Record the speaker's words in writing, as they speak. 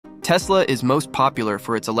Tesla is most popular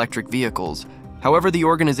for its electric vehicles. However, the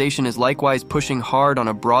organization is likewise pushing hard on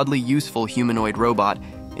a broadly useful humanoid robot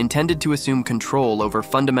intended to assume control over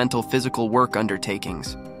fundamental physical work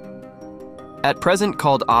undertakings. At present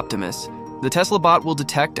called Optimus, the Tesla bot will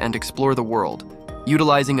detect and explore the world,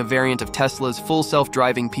 utilizing a variant of Tesla's full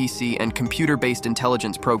self-driving PC and computer-based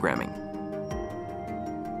intelligence programming.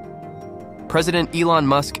 President Elon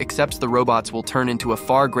Musk accepts the robots will turn into a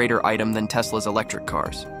far greater item than Tesla's electric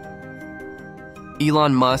cars.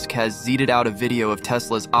 Elon Musk has zeeted out a video of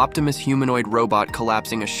Tesla's Optimus humanoid robot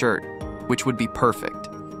collapsing a shirt, which would be perfect.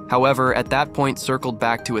 However, at that point circled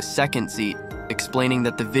back to a second zeet, explaining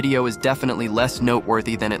that the video is definitely less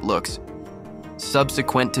noteworthy than it looks,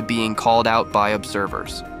 subsequent to being called out by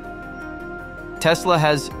observers. Tesla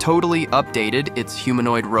has totally updated its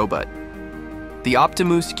humanoid robot. The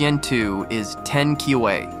Optimus GEN-2 is 10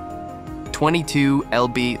 kWh, 22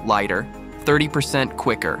 lb lighter, 30%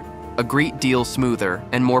 quicker, a great deal smoother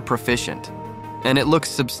and more proficient, and it looks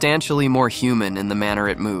substantially more human in the manner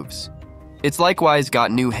it moves. It's likewise got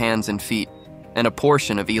new hands and feet, and a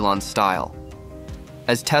portion of Elon's style.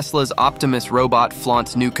 As Tesla's Optimus robot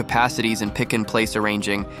flaunts new capacities in pick-and-place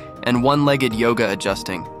arranging and one-legged yoga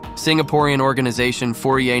adjusting, Singaporean organization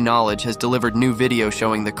Fourier Knowledge has delivered new video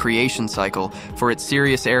showing the creation cycle for its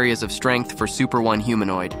serious areas of strength for Super One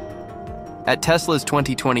humanoid. At Tesla's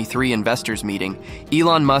 2023 investors meeting,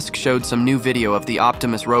 Elon Musk showed some new video of the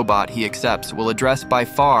Optimus robot he accepts will address by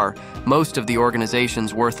far most of the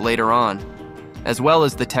organization's worth later on, as well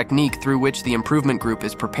as the technique through which the improvement group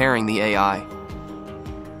is preparing the AI.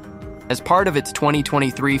 As part of its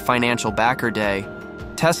 2023 Financial Backer Day,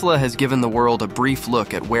 Tesla has given the world a brief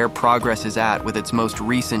look at where progress is at with its most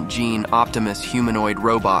recent GEN Optimus humanoid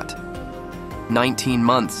robot. 19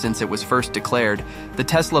 months since it was first declared, the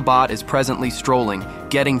Tesla bot is presently strolling,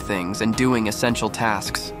 getting things, and doing essential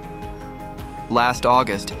tasks. Last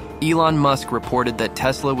August, Elon Musk reported that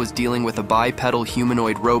Tesla was dealing with a bipedal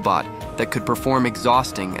humanoid robot that could perform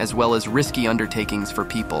exhausting as well as risky undertakings for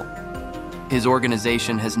people. His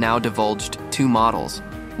organization has now divulged 2 models,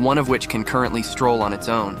 one of which can currently stroll on its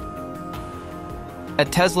own.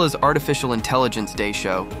 At Tesla's Artificial Intelligence Day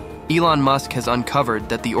show, Elon Musk has uncovered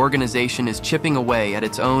that the organization is chipping away at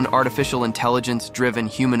its own artificial intelligence-driven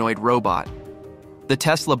humanoid robot. The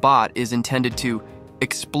Tesla bot is intended to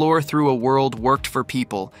explore through a world worked for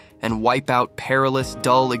people and wipe out perilous,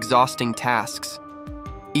 dull, exhausting tasks.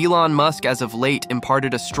 Elon Musk, as of late,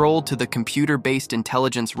 imparted a stroll to the computer-based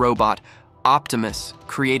intelligence robot Optimus,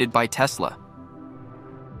 created by Tesla.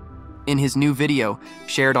 In his new video,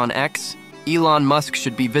 shared on X, Elon Musk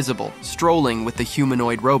should be visible, strolling with the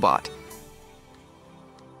humanoid robot.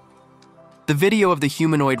 The video of the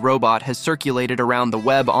humanoid robot has circulated around the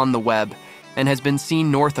web on the web and has been seen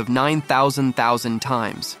north of 9,000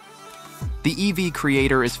 times. The EV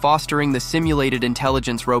creator is fostering the simulated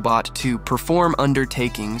intelligence robot to perform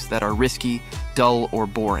undertakings that are risky, dull, or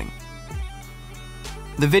boring.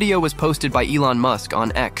 The video was posted by Elon Musk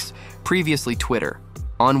on X, previously Twitter,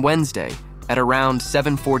 on Wednesday at around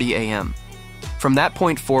 7:40 a.m. From that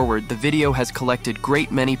point forward, the video has collected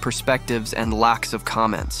great many perspectives and lakhs of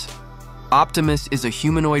comments. Optimus is a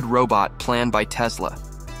humanoid robot planned by Tesla.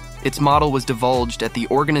 Its model was divulged at the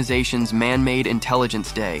organization's Man-Made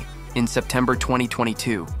Intelligence Day in September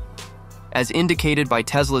 2022. As indicated by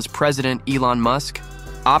Tesla's president Elon Musk,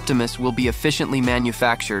 Optimus will be efficiently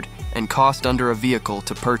manufactured and cost under a vehicle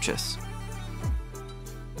to purchase.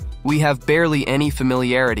 We have barely any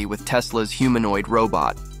familiarity with Tesla's humanoid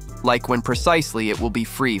robot, like when precisely it will be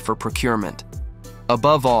free for procurement.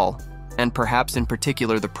 Above all, and perhaps in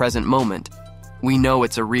particular the present moment, we know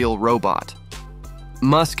it's a real robot.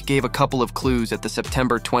 Musk gave a couple of clues at the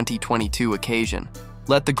September 2022 occasion.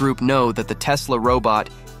 Let the group know that the Tesla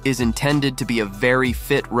robot is intended to be a very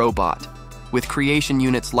fit robot, with creation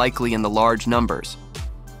units likely in the large numbers.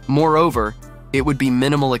 Moreover, it would be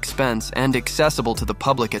minimal expense and accessible to the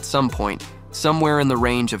public at some point, somewhere in the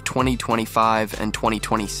range of 2025 and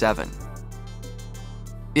 2027.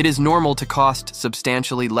 It is normal to cost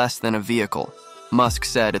substantially less than a vehicle, Musk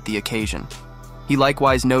said at the occasion. He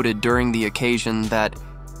likewise noted during the occasion that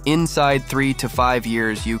inside 3 to 5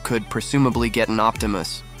 years you could presumably get an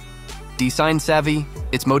Optimus. Design savvy,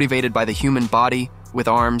 it's motivated by the human body with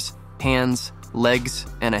arms, hands, legs,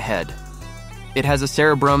 and a head. It has a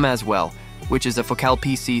cerebrum as well, which is a focal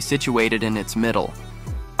PC situated in its middle.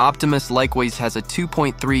 Optimus likewise has a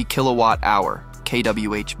 2.3 kilowatt-hour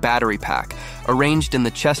kWh battery pack arranged in the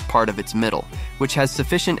chest part of its middle, which has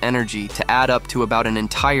sufficient energy to add up to about an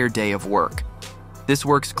entire day of work. This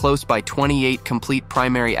works close by 28 complete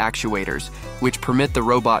primary actuators, which permit the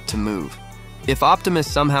robot to move. If Optimus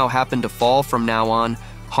somehow happened to fall from now on,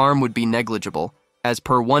 harm would be negligible, as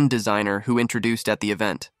per one designer who introduced at the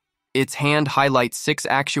event. Its hand highlights 6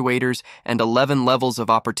 actuators and 11 levels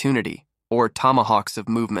of opportunity, or tomahawks of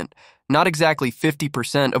movement, not exactly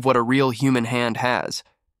 50% of what a real human hand has.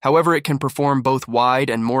 However, it can perform both wide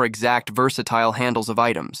and more exact versatile handles of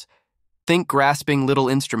items. Think grasping little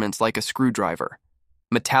instruments like a screwdriver.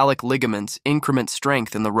 Metallic ligaments increment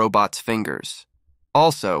strength in the robot's fingers.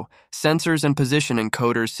 Also, sensors and position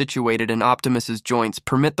encoders situated in Optimus's joints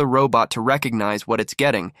permit the robot to recognize what it's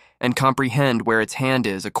getting and comprehend where its hand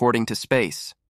is according to space.